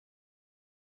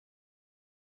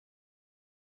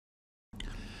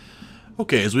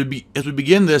Okay, as we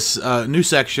begin this new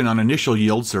section on initial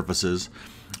yield surfaces,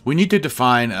 we need to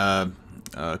define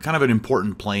kind of an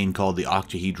important plane called the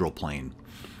octahedral plane.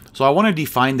 So I want to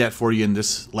define that for you in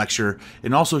this lecture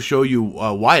and also show you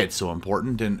why it's so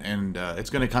important, and it's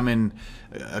going to come in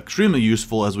extremely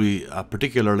useful as we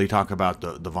particularly talk about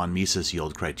the von Mises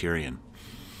yield criterion.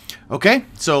 Okay,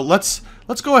 so let's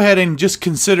go ahead and just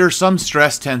consider some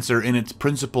stress tensor in its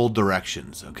principal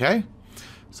directions. Okay,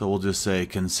 so we'll just say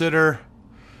consider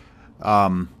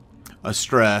a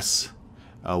stress.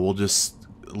 We'll just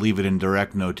leave it in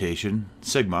direct notation,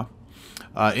 sigma,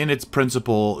 in its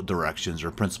principal directions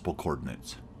or principal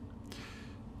coordinates.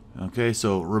 Okay,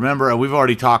 so remember, we've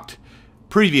already talked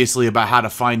previously about how to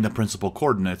find the principal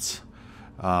coordinates,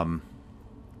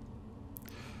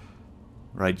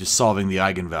 right, just solving the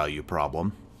eigenvalue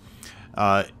problem.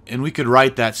 And we could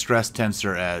write that stress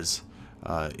tensor as,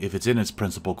 if it's in its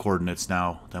principal coordinates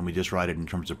now, then we just write it in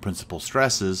terms of principal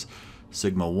stresses,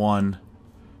 sigma 1,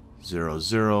 0,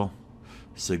 0,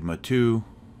 sigma 2,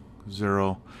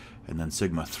 0, and then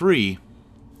sigma 3,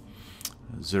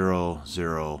 0,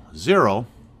 0, 0.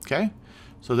 Okay,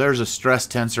 so there's a stress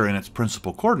tensor in its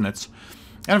principal coordinates.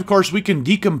 And of course, we can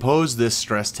decompose this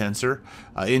stress tensor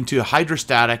into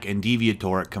hydrostatic and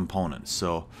deviatoric components.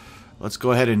 So let's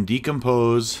go ahead and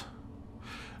decompose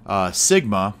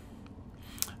sigma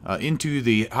into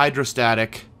the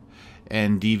hydrostatic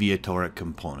and deviatoric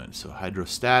components. So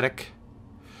hydrostatic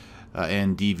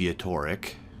and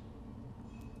deviatoric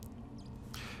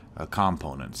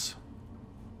components.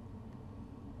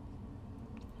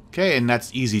 Okay, and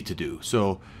that's easy to do.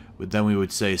 So then we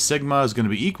would say sigma is going to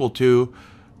be equal to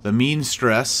the mean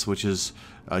stress, which is,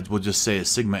 we'll just say is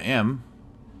sigma m,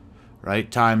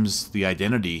 right, times the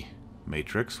identity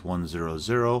matrix, 1, 0,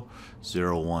 0,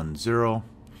 0, 1, 0,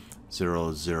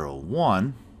 0, 0,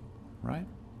 1, right,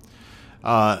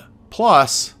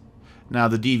 plus now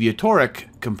the deviatoric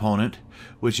component,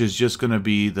 which is just going to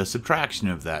be the subtraction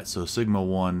of that. So sigma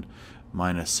 1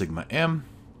 minus sigma m,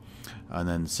 and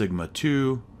then sigma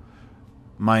 2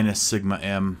 minus sigma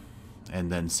m,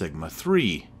 and then sigma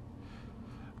 3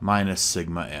 minus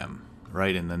sigma m,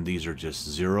 right? And then these are just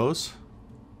zeros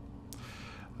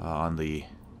on the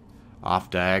off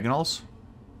diagonals.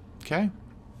 Okay?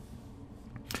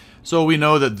 So we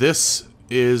know that this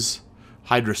is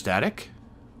hydrostatic.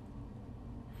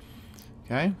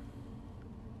 Okay?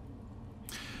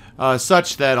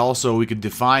 Such that also we could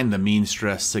define the mean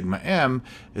stress sigma m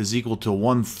is equal to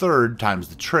 1/3 times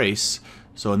the trace.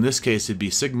 So in this case it'd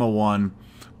be sigma 1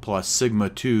 plus sigma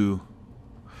 2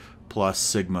 plus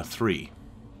sigma 3.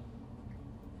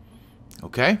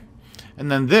 Okay?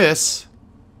 And then this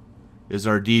is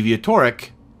our deviatoric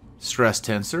stress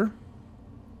tensor.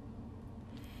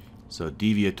 So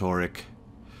deviatoric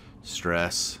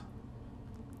stress,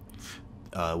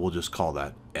 we'll just call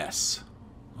that S.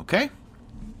 Okay?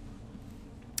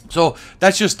 So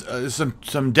that's just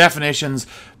some definitions,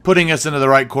 putting us into the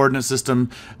right coordinate system,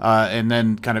 and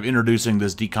then kind of introducing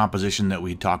this decomposition that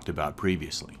we talked about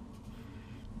previously.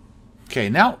 Okay,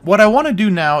 now what I want to do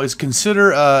now is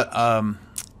consider a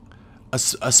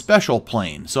special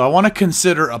plane. So I want to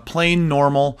consider a plane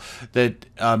normal that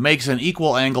makes an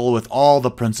equal angle with all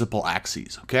the principal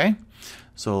axes. Okay,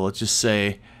 so let's just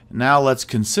say now let's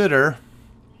consider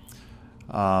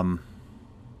a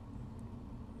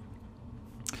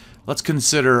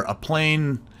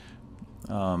plane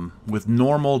with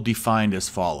normal defined as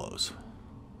follows.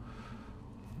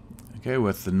 Okay,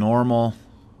 with the normal,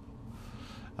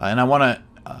 and I want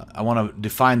to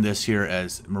define this here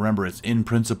as, remember, it's in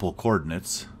principal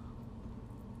coordinates.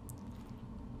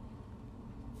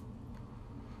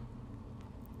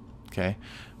 Okay,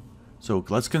 so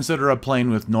let's consider a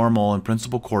plane with normal and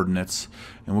principal coordinates,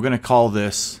 and we're going to call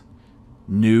this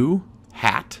nu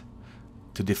hat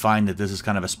to define that this is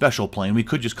kind of a special plane. We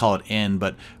could just call it n,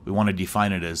 but we want to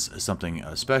define it as something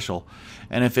special.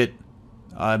 And if it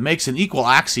makes an equal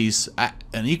axis,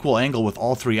 an equal angle with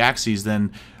all three axes,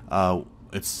 then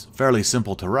it's fairly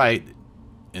simple to write.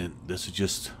 And this is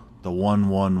just the 1,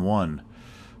 1, 1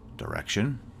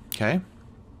 direction. Okay,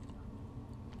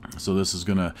 so this is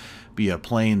going to be a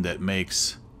plane that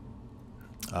makes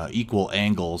equal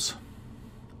angles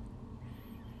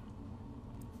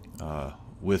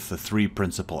with the three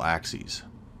principal axes.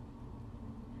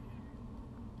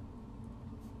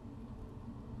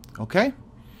 Okay?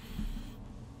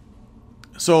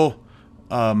 So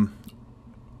we're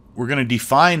going to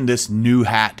define this nu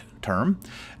hat term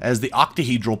as the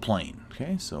octahedral plane.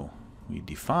 Okay, so we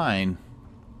define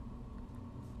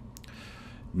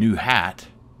nu hat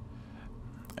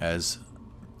as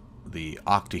the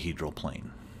octahedral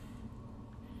plane.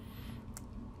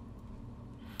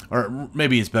 or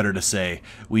maybe it's better to say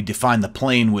we define the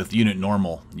plane with unit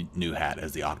normal nu hat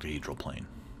as the octahedral plane.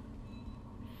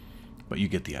 But you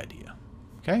get the idea.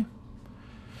 Okay?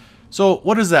 So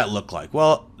what does that look like?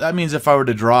 Well, that means if I were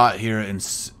to draw it here in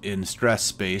stress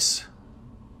space,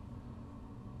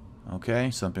 okay,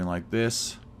 something like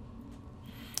this.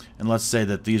 And let's say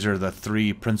that these are the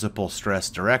three principal stress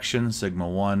directions, sigma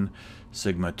 1,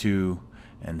 sigma 2,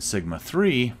 and sigma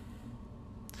 3.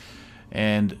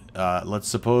 And let's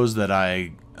suppose that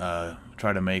I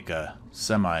try to make a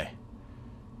semi-correct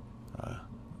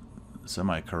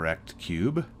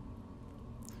cube.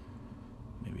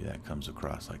 Maybe that comes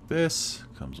across like this,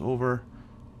 comes over,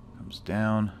 comes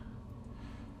down,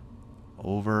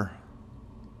 over,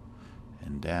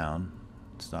 and down.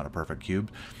 It's not a perfect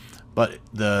cube. But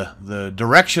the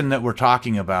direction that we're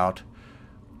talking about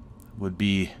would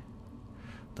be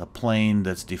the plane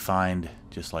that's defined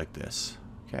just like this.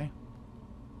 Okay?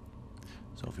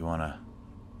 So if you want to...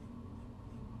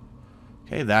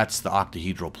 Okay, that's the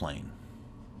octahedral plane.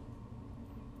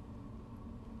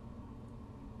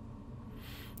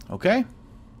 Okay?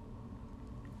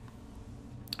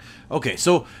 Okay,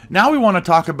 so now we want to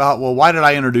talk about, well, why did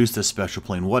I introduce this special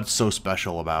plane? What's so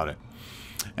special about it?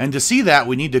 And to see that,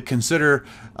 we need to consider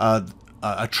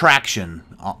a traction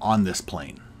on this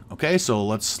plane. Okay, so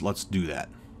let's do that.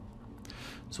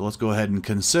 So let's go ahead and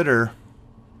consider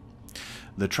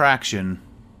the traction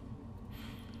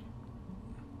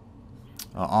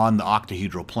on the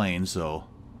octahedral plane, so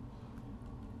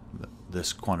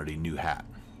this quantity nu hat.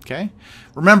 Okay.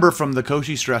 Remember, from the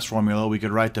Cauchy stress formula, we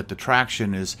could write that the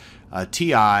traction is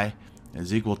Ti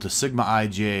is equal to sigma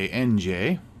ij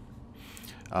nj,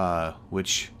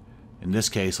 which in this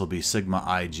case will be sigma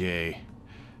ij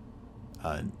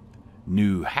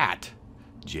nu hat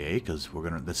j, because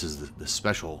this is the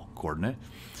special coordinate.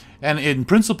 And in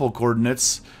principal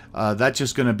coordinates, that's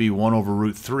just going to be 1 over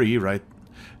root 3, right,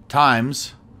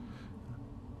 times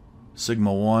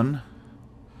sigma 1,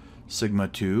 sigma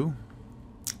 2,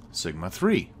 sigma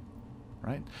 3,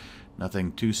 right?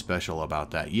 Nothing too special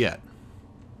about that yet.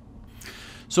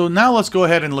 So now let's go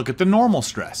ahead and look at the normal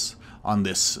stress on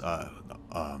this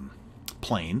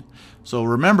plane. So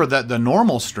remember that the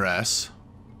normal stress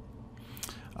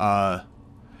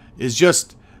is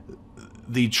just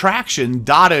the traction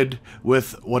dotted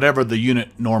with whatever the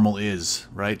unit normal is,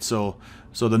 right? So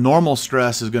the normal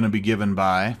stress is going to be given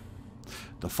by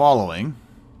the following.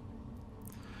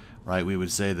 Right, we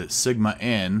would say that sigma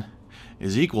n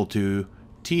is equal to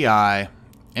Ti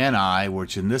Ni,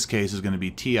 which in this case is going to be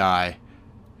Ti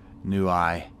nu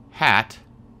I hat.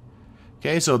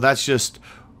 Okay, so that's just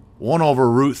 1 over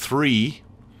root 3,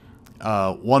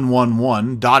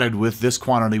 111, dotted with this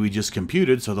quantity we just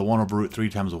computed. So the 1 over root 3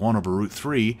 times the 1 over root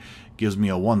 3 gives me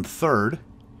a 1/3.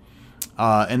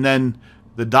 And then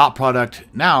the dot product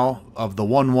now of the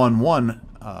 111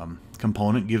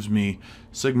 component gives me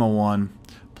sigma 1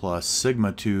 plus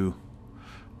sigma 2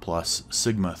 plus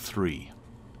sigma 3.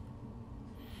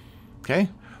 Okay?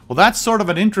 Well, that's sort of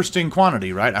an interesting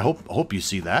quantity, right? I hope you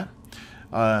see that.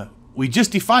 We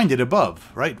just defined it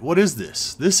above, right? What is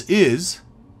this? This is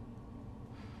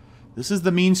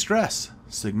the mean stress,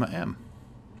 sigma m.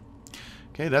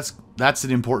 Okay, that's an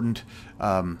important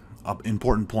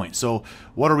point. So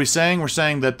what are we saying? We're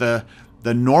saying that the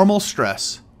normal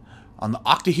stress on the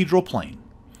octahedral plane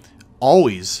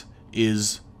always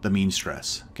is the mean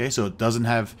stress. Okay, so it doesn't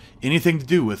have anything to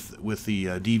do with the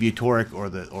deviatoric or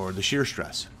the shear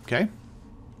stress. Okay,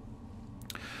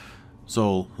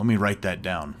 so let me write that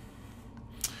down.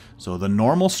 So the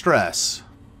normal stress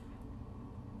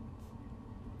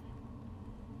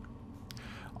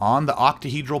on the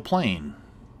octahedral plane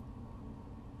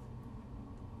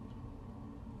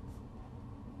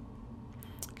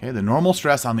the normal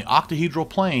stress on the octahedral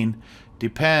plane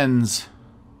depends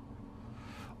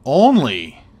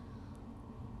only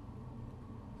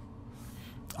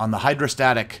on the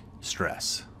hydrostatic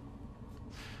stress.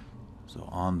 So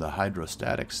on the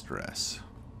hydrostatic stress.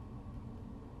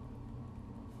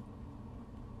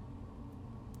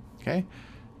 Okay?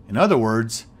 In other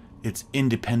words, it's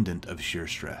independent of shear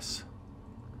stress.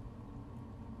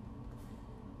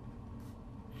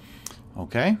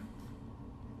 Okay?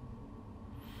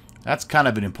 That's kind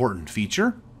of an important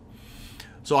feature.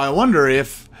 So I wonder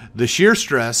if the shear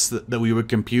stress that we would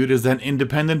compute is then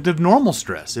independent of normal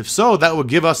stress. If so, that would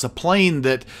give us a plane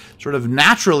that sort of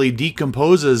naturally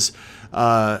decomposes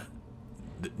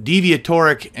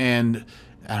deviatoric and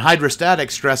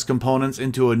hydrostatic stress components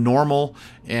into a normal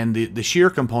and the shear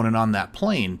component on that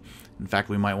plane. In fact,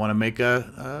 we might want to make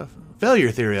a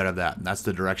failure theory out of that. And that's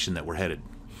the direction that we're headed.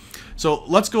 So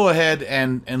let's go ahead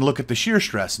and look at the shear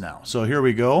stress now. So here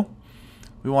we go.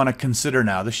 We want to consider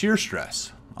now the shear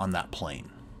stress on that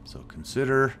plane. So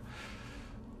consider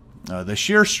the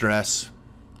shear stress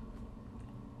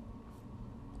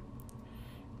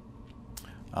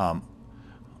on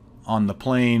the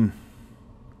plane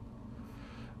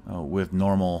with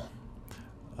normal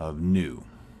of nu,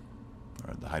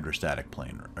 or the hydrostatic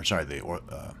plane, or sorry, the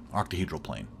octahedral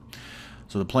plane.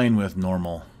 So the plane with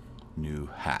normal nu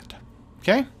hat.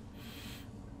 Okay?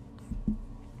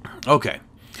 Okay.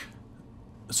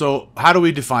 So how do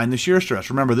we define the shear stress?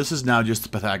 Remember, this is now just the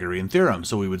Pythagorean theorem.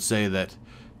 So we would say that,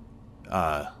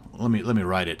 let me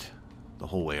write it the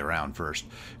whole way around first.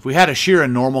 If we had a shear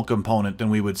and normal component, then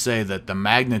we would say that the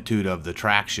magnitude of the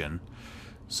traction,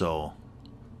 so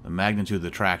the magnitude of the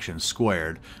traction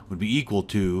squared, would be equal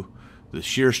to the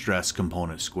shear stress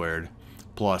component squared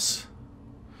plus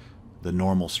the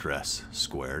normal stress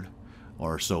squared.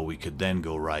 Or so we could then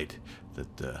go write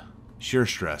that the shear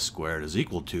stress squared is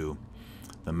equal to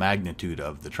the magnitude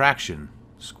of the traction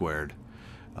squared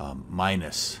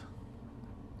minus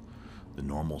the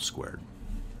normal squared.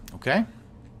 Okay?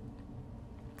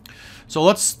 So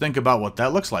let's think about what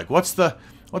that looks like. What's the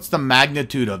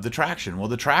magnitude of the traction? Well,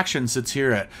 the traction sits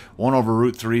here at 1 over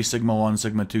root 3 sigma 1,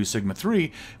 sigma 2, sigma 3.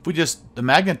 If we just, the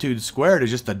magnitude squared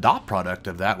is just the dot product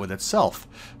of that with itself.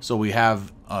 So we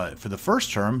have, for the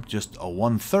first term, just a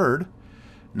 1/3.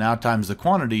 Now times the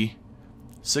quantity,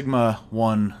 sigma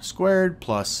 1 squared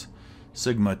plus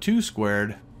sigma 2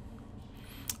 squared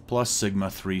plus sigma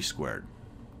 3 squared.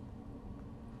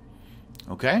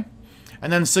 Okay?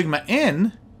 And then sigma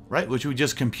n, right, which we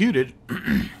just computed,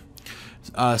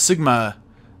 sigma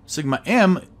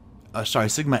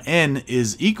n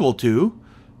is equal to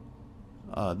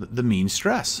the mean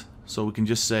stress. So we can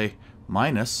just say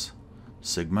minus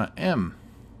sigma m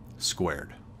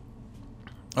squared.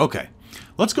 Okay,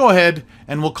 let's go ahead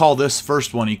and we'll call this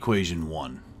first one equation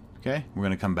 1. Okay, we're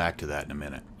going to come back to that in a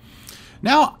minute.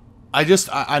 Now, I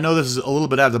know this is a little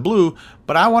bit out of the blue,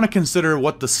 but I want to consider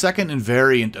what the second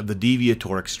invariant of the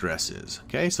deviatoric stress is.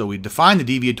 Okay, so we defined the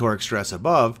deviatoric stress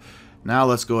above. Now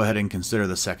let's go ahead and consider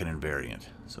the second invariant.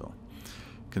 So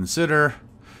consider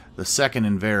the second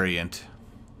invariant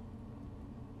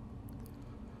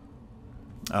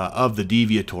of the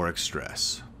deviatoric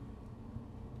stress,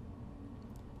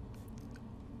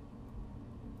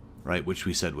 right, which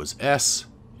we said was S,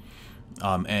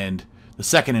 and the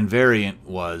second invariant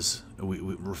was,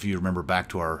 if you remember back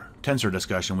to our tensor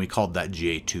discussion, we called that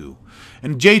J2.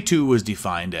 And J2 was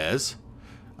defined as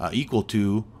equal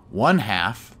to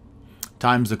 1/2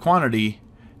 times the quantity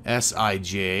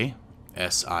Sij,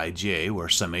 where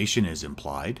summation is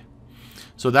implied.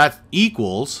 So that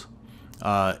equals,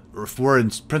 if we're in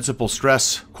principal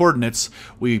stress coordinates,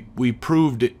 we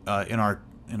proved in our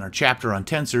chapter on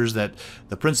tensors that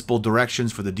the principal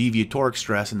directions for the deviatoric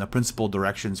stress and the principal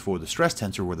directions for the stress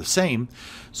tensor were the same.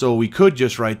 So we could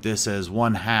just write this as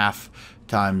 1/2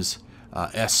 times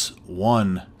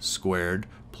S1 squared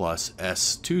plus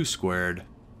S2 squared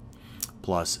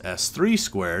plus S3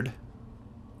 squared,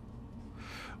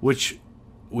 which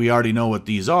we already know what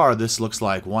these are. This looks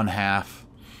like 1/2.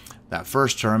 That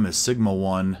first term is sigma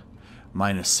 1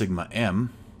 minus sigma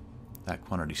m, that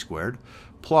quantity squared,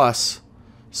 plus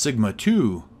sigma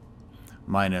 2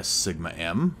 minus sigma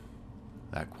m,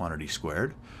 that quantity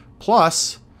squared,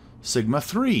 plus sigma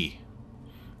 3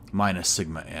 minus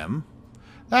sigma m,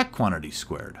 that quantity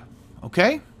squared.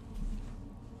 Okay?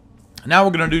 Now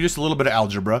we're going to do just a little bit of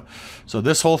algebra. So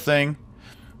this whole thing,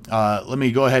 let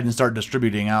me go ahead and start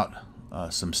distributing out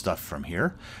some stuff from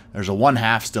here. There's a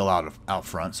 1/2 still out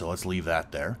front, so let's leave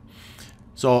that there.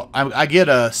 So I get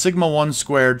a sigma 1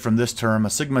 squared from this term, a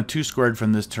sigma 2 squared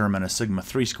from this term, and a sigma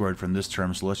 3 squared from this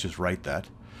term. So let's just write that.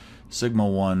 Sigma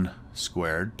 1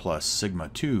 squared plus sigma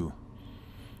 2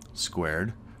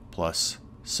 squared plus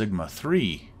sigma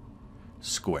 3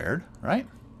 squared, right?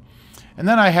 And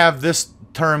then I have this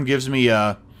term gives me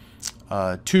a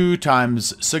 2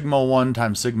 times sigma 1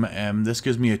 times sigma m. This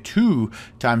gives me a 2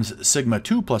 times sigma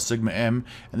 2 plus sigma m.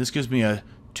 And this gives me a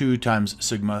 2 times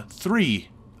sigma 3,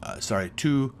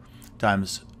 2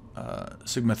 times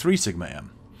sigma 3 sigma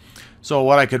m. So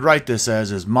what I could write this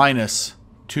as is minus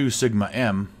 2 sigma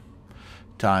m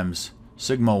times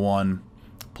sigma 1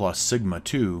 plus sigma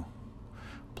 2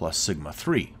 plus sigma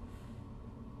 3.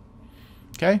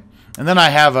 Okay? And then I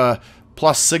have a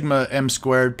plus sigma m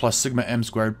squared plus sigma m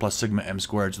squared plus sigma m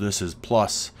squared. So this is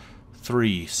plus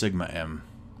 3 sigma m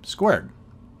squared.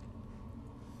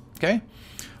 Okay?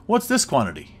 What's this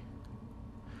quantity?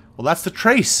 Well, that's the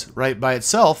trace right by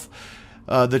itself.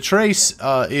 The trace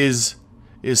is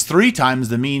is 3 times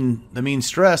the mean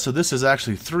stress, so this is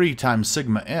actually 3 times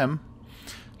sigma m.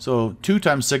 So 2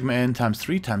 times sigma n times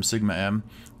 3 times sigma m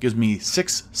gives me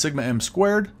 6 sigma m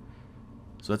squared,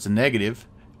 so that's a negative,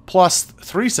 plus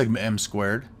 3 sigma m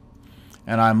squared,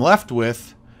 and I'm left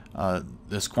with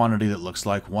this quantity that looks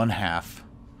like 1/2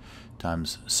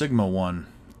 times sigma 1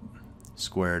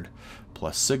 squared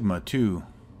plus sigma 2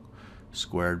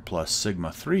 squared plus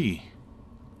sigma 3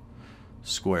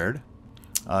 squared,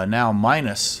 now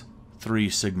minus 3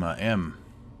 sigma m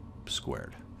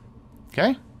squared.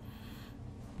 Okay?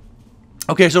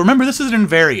 Okay, so remember, this is an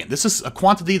invariant. This is a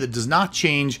quantity that does not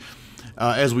change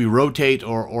as we rotate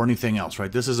or anything else,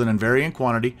 right? This is an invariant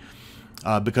quantity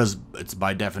because it's,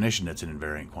 by definition, it's an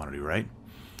invariant quantity, right?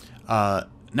 Now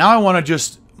I want to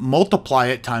just multiply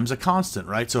it times a constant,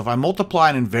 right? So if I multiply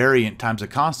an invariant times a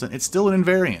constant, it's still an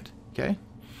invariant, okay?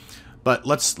 But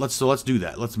let's do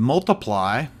that. Let's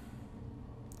multiply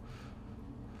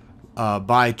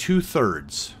by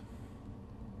 2/3.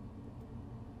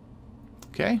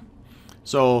 Okay?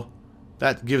 So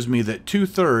that gives me that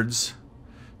 2/3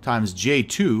 times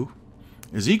J2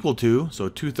 is equal to, so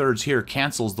 2/3 here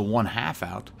cancels the 1/2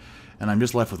 out, and I'm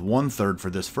just left with 1/3 for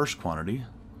this first quantity.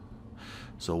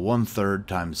 So 1/3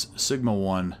 times sigma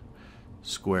 1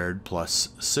 squared plus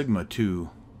sigma 2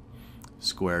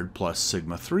 squared plus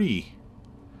sigma 3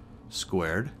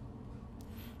 squared.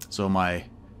 So my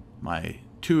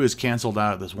 2 is canceled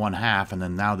out at this 1/2, and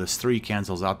then now this 3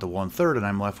 cancels out the 1/3, and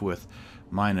I'm left with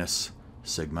minus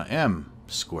sigma m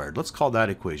squared. Let's call that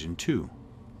equation 2.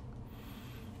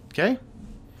 Okay?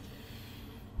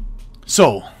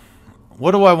 So,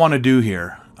 what do I want to do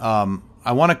here?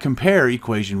 I want to compare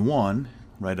equation 1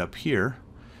 right up here,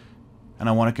 and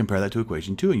I want to compare that to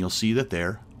equation 2, and you'll see that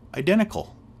they're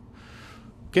identical.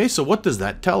 Okay, so what does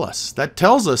that tell us? That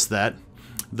tells us that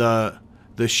the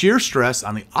shear stress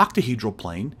on the octahedral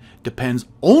plane depends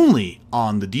only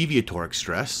on the deviatoric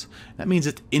stress. That means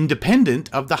it's independent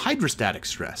of the hydrostatic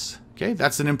stress. Okay,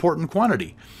 that's an important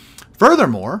quantity.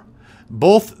 Furthermore,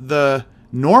 both the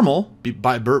normal,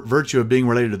 by virtue of being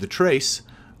related to the trace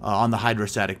on the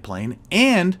hydrostatic plane,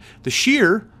 and the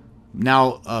shear,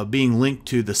 now being linked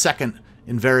to the second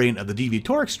invariant of the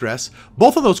deviatoric stress,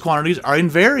 both of those quantities are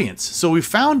invariants. So we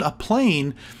found a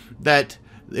plane that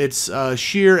its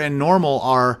shear and normal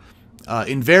are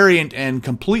invariant and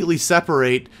completely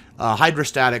separate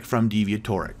hydrostatic from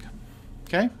deviatoric.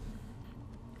 Okay?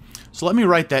 So let me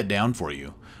write that down for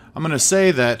you. I'm going to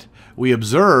say that we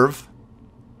observe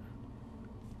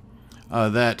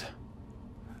that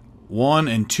 1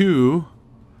 and 2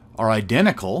 are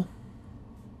identical.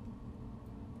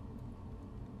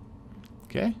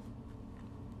 Okay?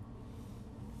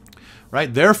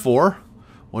 Right? Therefore,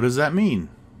 what does that mean?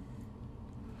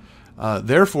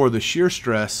 Therefore, the shear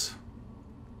stress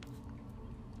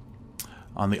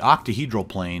on the octahedral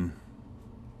plane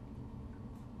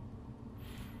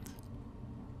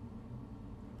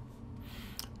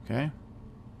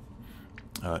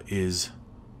is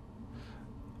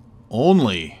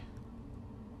only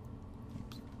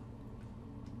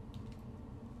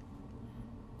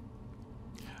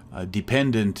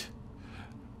dependent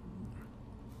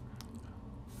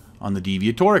on the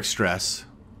deviatoric stress,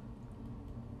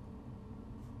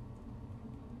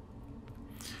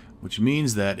 which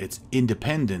means that it's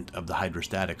independent of the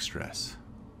hydrostatic stress.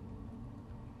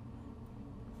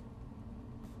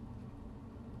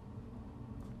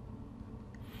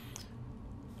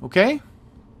 Okay?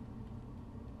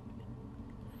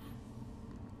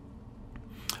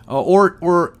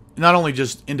 Or not only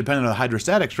just independent of the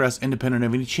hydrostatic stress, independent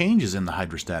of any changes in the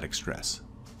hydrostatic stress.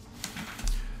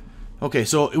 Okay,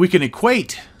 so we can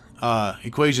equate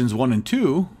equations 1 and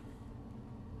 2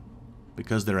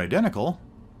 because they're identical.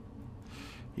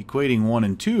 Equating 1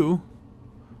 and 2,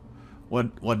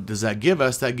 what does that give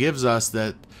us? That gives us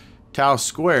that tau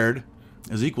squared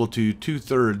is equal to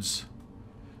 2/3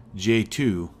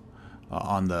 J2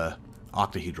 on the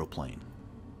octahedral plane.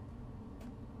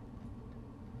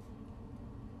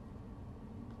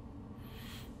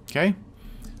 Okay,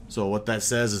 so what that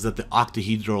says is that the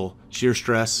octahedral shear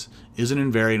stress is an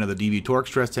invariant of the deviatoric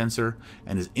stress tensor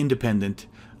and is independent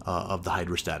of the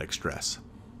hydrostatic stress.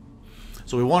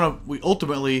 So we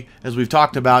ultimately, as we've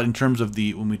talked about in terms of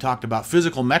when we talked about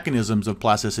physical mechanisms of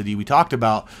plasticity, we talked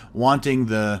about wanting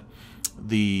the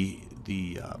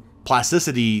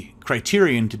plasticity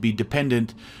criterion to be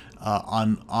dependent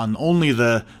on only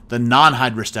the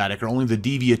non-hydrostatic or only the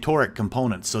deviatoric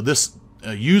components. So this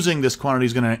using this quantity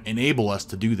is going to enable us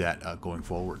to do that going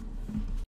forward.